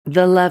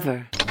The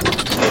Lever.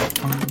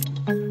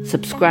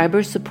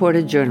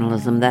 Subscriber-supported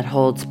journalism that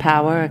holds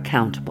power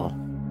accountable.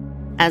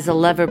 As a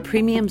Lever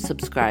Premium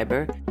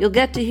subscriber, you'll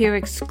get to hear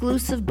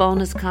exclusive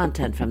bonus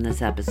content from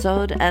this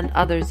episode and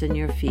others in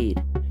your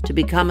feed. To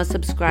become a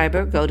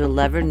subscriber, go to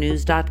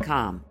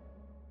levernews.com.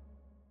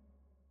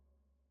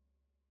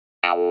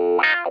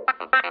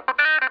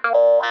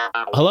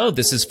 Hello,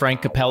 this is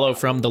Frank Capello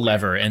from The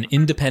Lever, an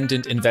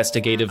independent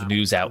investigative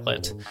news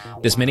outlet.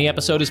 This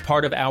mini-episode is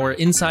part of our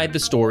Inside the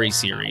Story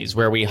series,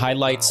 where we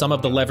highlight some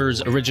of The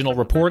Lever's original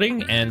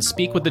reporting and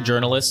speak with the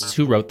journalists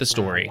who wrote the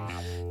story.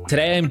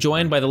 Today, I'm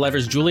joined by The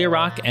Lever's Julia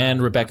Rock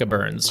and Rebecca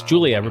Burns.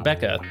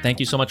 Rebecca, thank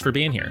you so much for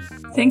being here.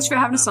 Thanks for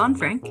having us on,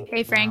 Frank.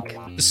 Hey, Frank.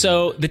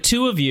 So the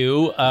two of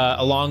you,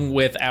 along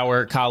with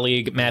our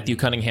colleague Matthew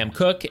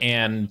Cunningham-Cook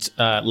and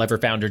Lever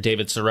founder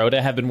David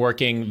Sirota, have been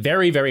working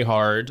very, very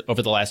hard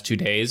over the last 2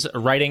 days,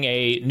 writing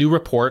a new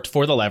report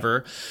for The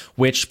Lever,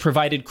 which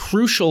provided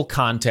crucial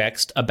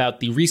context about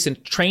the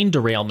recent train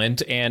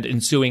derailment and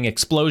ensuing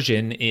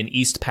explosion in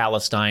East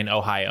Palestine,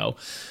 Ohio.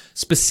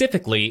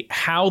 Specifically,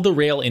 how the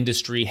rail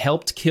industry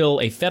helped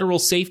kill a federal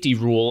safety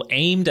rule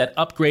aimed at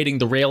upgrading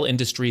the rail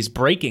industry's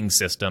braking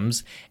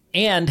systems,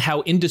 and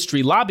how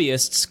industry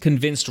lobbyists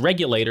convinced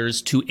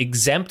regulators to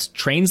exempt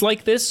trains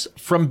like this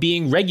from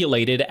being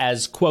regulated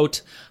as,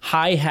 quote,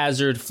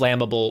 high-hazard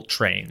flammable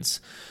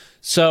trains.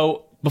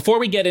 So before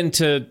we get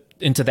into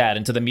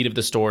the meat of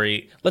the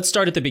story, let's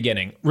start at the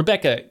beginning.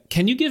 Rebecca,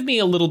 can you give me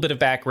a little bit of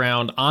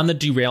background on the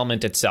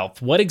derailment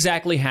itself? What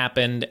exactly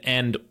happened,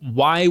 and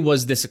why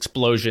was this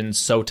explosion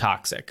so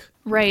toxic?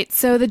 Right.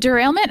 So the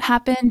derailment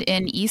happened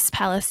in East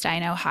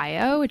Palestine,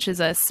 Ohio, which is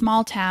a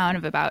small town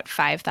of about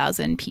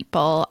 5,000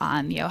 people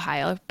on the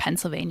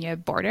Ohio-Pennsylvania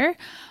border.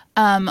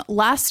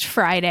 Last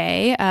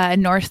Friday, a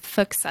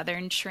Norfolk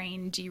Southern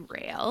train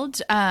derailed.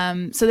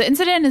 So the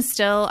incident is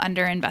still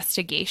under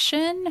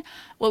investigation.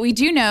 What we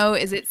do know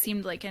is it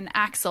seemed like an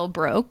axle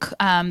broke.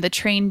 The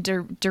train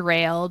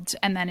derailed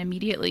and then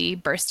immediately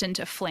burst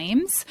into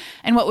flames.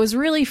 And what was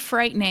really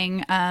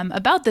frightening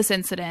about this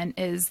incident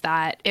is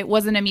that it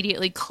wasn't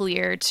immediately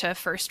clear to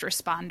first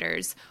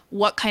responders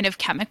what kind of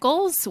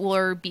chemicals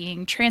were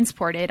being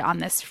transported on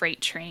this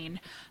freight train.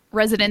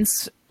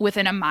 Residents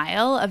within a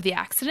mile of the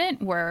accident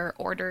were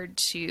ordered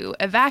to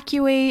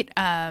evacuate,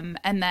 and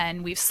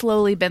then we've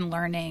slowly been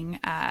learning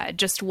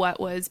just what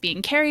was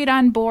being carried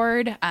on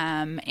board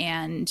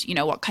and,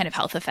 what kind of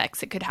health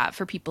effects it could have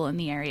for people in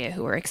the area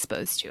who were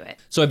exposed to it.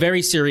 So a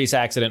very serious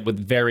accident with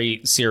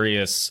very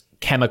serious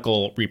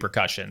chemical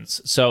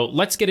repercussions. So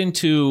let's get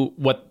into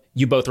what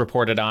you both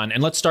reported on,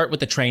 and let's start with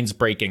the train's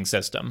braking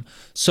system.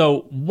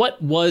 So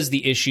what was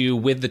the issue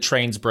with the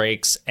train's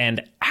brakes,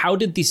 and how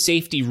did the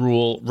safety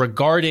rule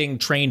regarding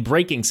train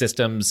braking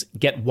systems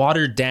get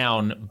watered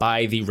down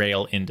by the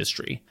rail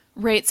industry?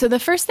 Right. So the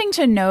first thing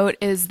to note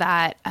is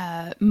that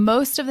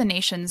most of the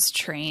nation's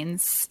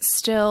trains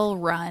still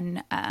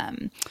run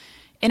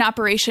in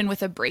operation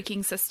with a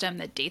braking system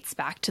that dates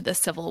back to the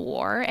Civil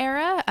War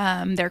era.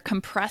 They're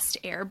compressed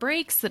air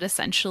brakes that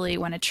essentially,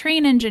 when a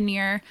train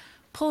engineer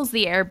pulls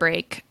the air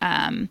brake,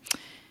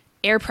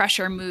 air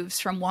pressure moves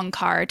from one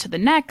car to the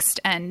next,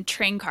 and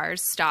train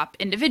cars stop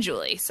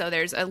individually. So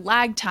there's a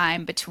lag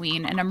time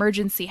between an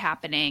emergency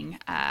happening,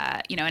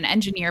 an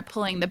engineer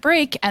pulling the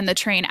brake, and the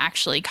train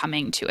actually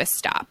coming to a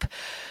stop.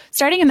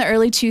 Starting in the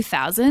early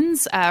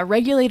 2000s,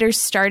 regulators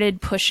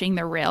started pushing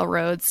the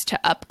railroads to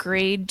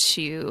upgrade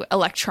to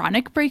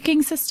electronic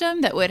braking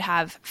system that would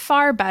have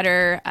far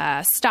better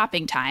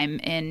stopping time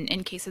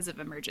in cases of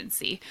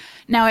emergency.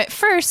 Now, at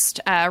first,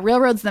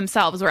 railroads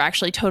themselves were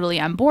actually totally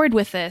on board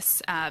with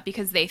this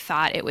because they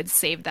thought it would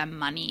save them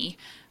money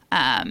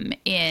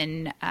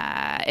in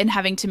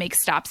having to make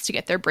stops to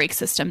get their brake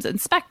systems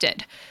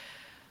inspected.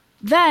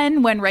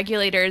 Then, when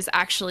regulators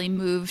actually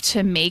moved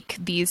to make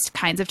these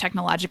kinds of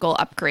technological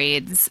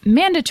upgrades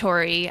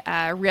mandatory,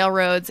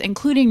 railroads,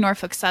 including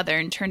Norfolk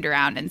Southern, turned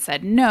around and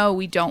said, no,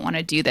 we don't want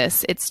to do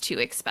this. It's too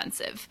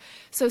expensive.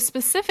 So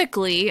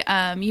specifically,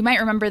 you might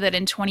remember that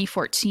in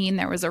 2014,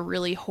 there was a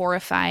really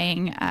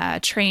horrifying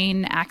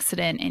train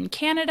accident in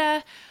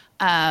Canada.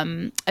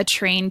 A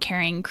train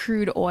carrying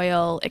crude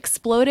oil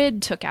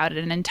exploded, took out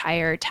an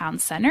entire town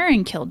center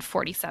and killed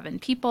 47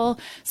 people.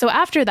 So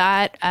after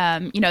that,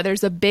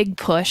 there's a big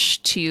push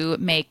to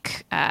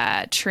make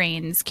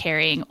trains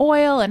carrying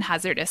oil and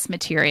hazardous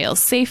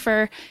materials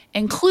safer,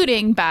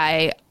 including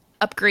by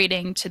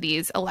upgrading to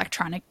these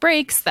electronic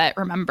brakes that,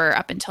 remember,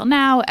 up until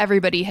now,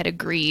 everybody had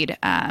agreed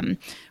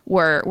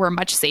were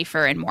much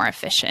safer and more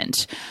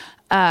efficient.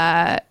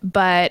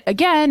 But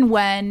again,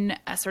 when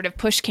a sort of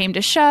push came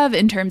to shove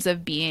in terms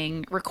of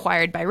being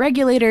required by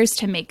regulators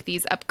to make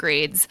these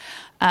upgrades,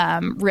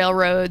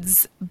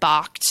 railroads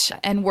balked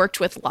and worked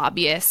with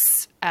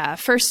lobbyists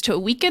first to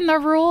weaken the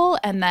rule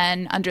and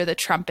then under the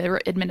Trump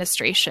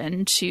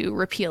administration to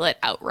repeal it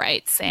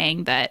outright,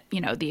 saying that,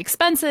 the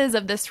expenses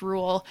of this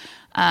rule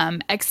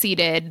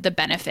exceeded the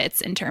benefits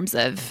in terms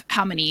of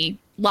how many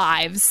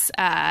lives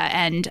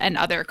and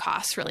other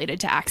costs related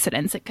to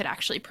accidents it could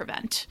actually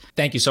prevent.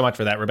 Thank you so much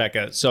for that,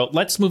 Rebecca. So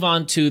let's move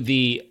on to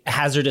the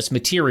hazardous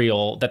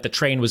material that the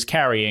train was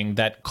carrying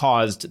that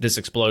caused this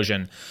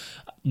explosion.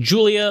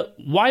 Julia,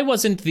 why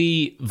wasn't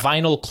the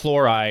vinyl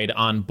chloride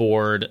on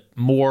board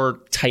more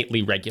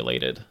tightly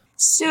regulated?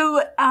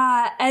 So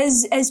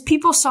as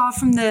people saw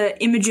from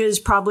the images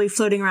probably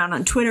floating around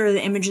on Twitter,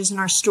 the images in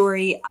our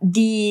story,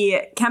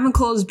 the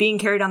chemicals being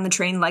carried on the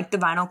train, like the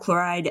vinyl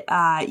chloride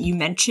you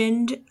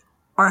mentioned,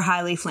 are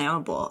highly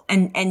flammable.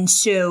 And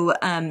so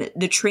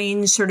the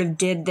train sort of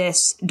did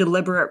this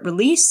deliberate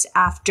release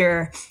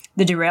after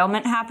the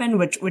derailment happened,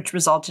 which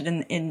resulted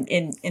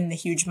in the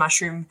huge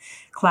mushroom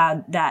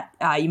cloud that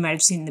you might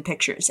have seen in the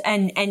pictures.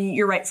 And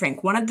you're right,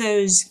 Frank. One of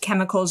those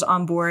chemicals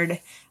on board,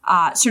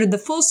 sort of the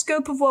full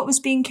scope of what was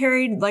being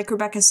carried, like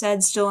Rebecca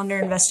said, still under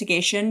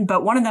investigation.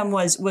 But one of them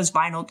was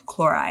vinyl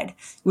chloride,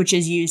 which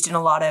is used in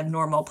a lot of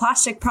normal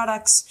plastic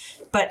products,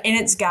 but in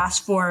its gas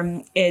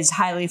form is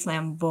highly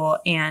flammable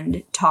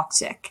and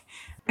toxic.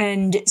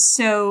 And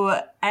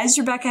so, as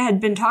Rebecca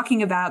had been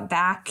talking about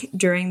back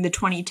during the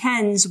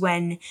 2010s,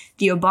 when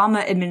the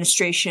Obama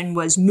administration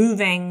was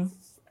moving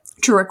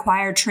to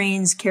require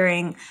trains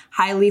carrying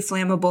highly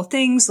flammable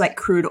things like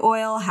crude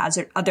oil,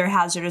 other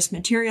hazardous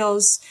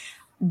materials,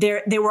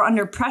 they were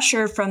under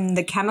pressure from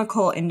the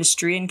chemical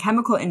industry and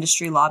chemical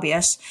industry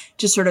lobbyists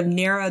to sort of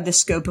narrow the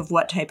scope of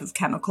what type of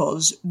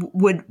chemicals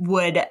would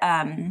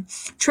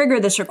trigger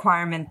this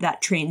requirement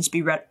that trains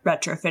be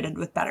retrofitted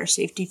with better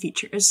safety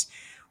features.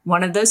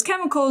 One of those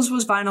chemicals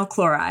was vinyl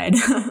chloride.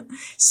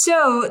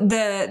 So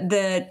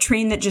the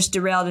train that just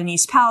derailed in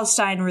East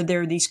Palestine, where there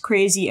were these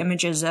crazy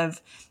images of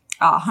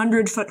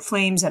 100-foot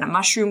flames and a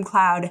mushroom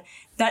cloud,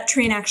 that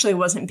train actually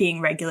wasn't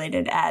being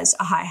regulated as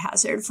a high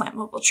hazard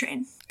flammable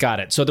train. Got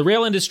it. So the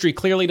rail industry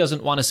clearly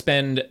doesn't want to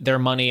spend their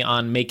money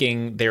on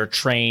making their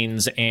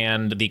trains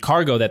and the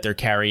cargo that they're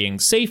carrying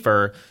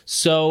safer.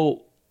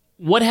 So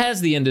what has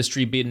the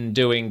industry been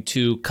doing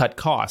to cut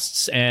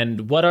costs,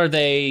 and what are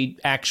they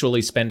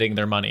actually spending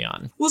their money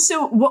on? Well,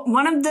 so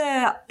one of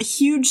the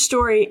huge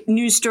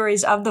news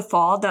stories of the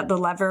fall that The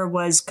Lever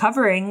was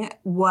covering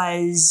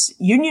was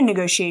union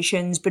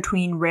negotiations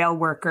between rail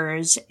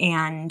workers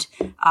and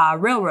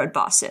railroad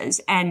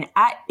bosses. And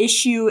at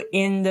issue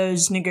in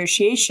those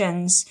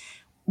negotiations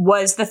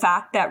was the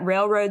fact that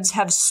railroads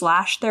have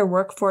slashed their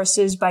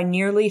workforces by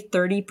nearly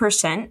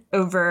 30%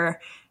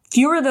 over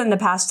fewer than the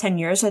past 10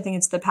 years. I think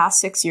it's the past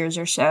 6 years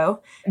or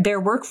so.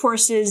 Their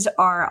workforces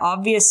are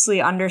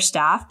obviously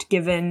understaffed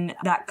given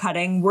that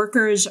cutting.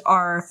 Workers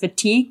are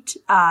fatigued.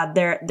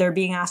 They're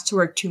being asked to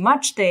work too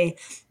much. They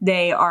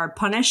are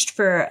punished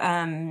for,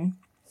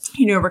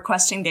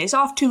 requesting days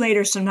off too late,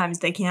 or sometimes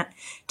they can't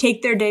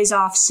take their days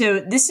off.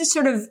 So this is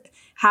sort of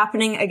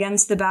happening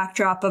against the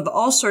backdrop of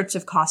all sorts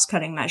of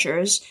cost-cutting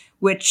measures,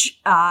 which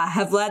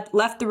have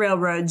left the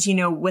railroads,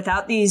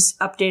 without these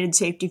updated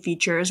safety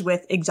features,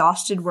 with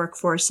exhausted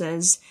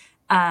workforces,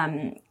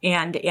 and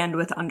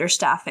with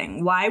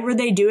understaffing. Why were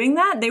they doing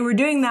that? They were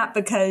doing that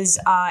because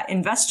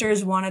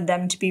investors wanted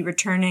them to be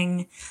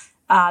returning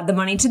the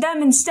money to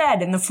them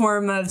instead in the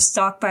form of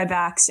stock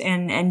buybacks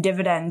and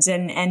dividends,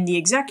 and the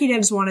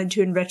executives wanted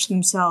to enrich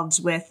themselves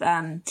with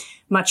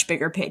much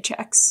bigger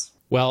paychecks.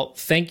 Well,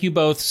 thank you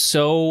both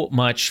so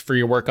much for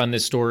your work on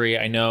this story.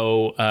 I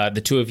know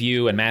the two of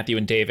you and Matthew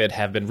and David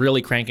have been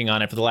really cranking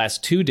on it for the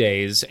last 2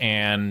 days,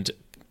 and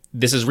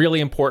this is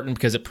really important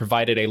because it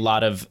provided a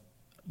lot of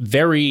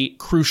very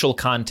crucial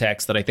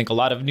context that I think a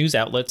lot of news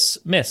outlets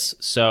miss.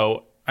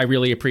 So I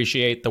really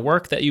appreciate the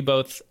work that you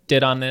both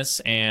did on this,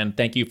 and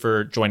thank you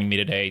for joining me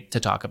today to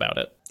talk about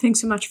it.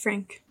 Thanks so much,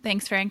 Frank.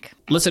 Thanks, Frank.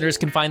 Listeners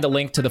can find the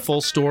link to the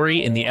full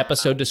story in the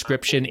episode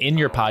description in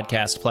your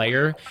podcast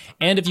player.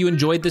 And if you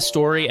enjoyed this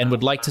story and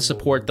would like to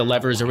support The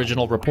Lever's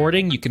original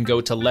reporting, you can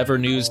go to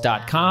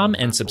levernews.com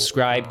and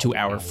subscribe to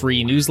our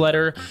free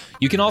newsletter.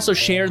 You can also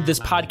share this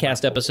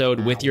podcast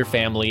episode with your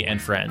family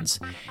and friends.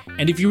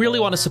 And if you really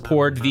want to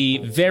support the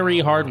very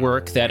hard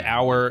work that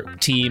our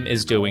team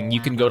is doing,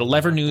 you can go to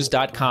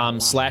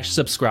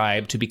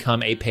levernews.com/subscribe to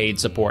become a paid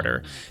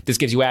supporter. This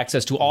gives you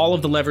access to all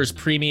of The Lever's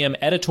premium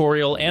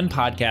editorial and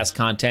podcast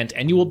content,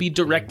 and you will be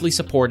directly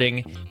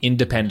supporting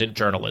independent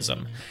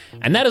journalism.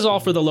 And that is all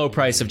for the low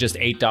price of just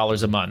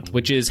 $8 a month,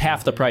 which is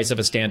half the price of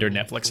a standard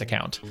Netflix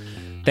account.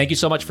 Thank you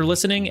so much for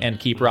listening, and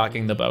keep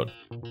rocking the boat.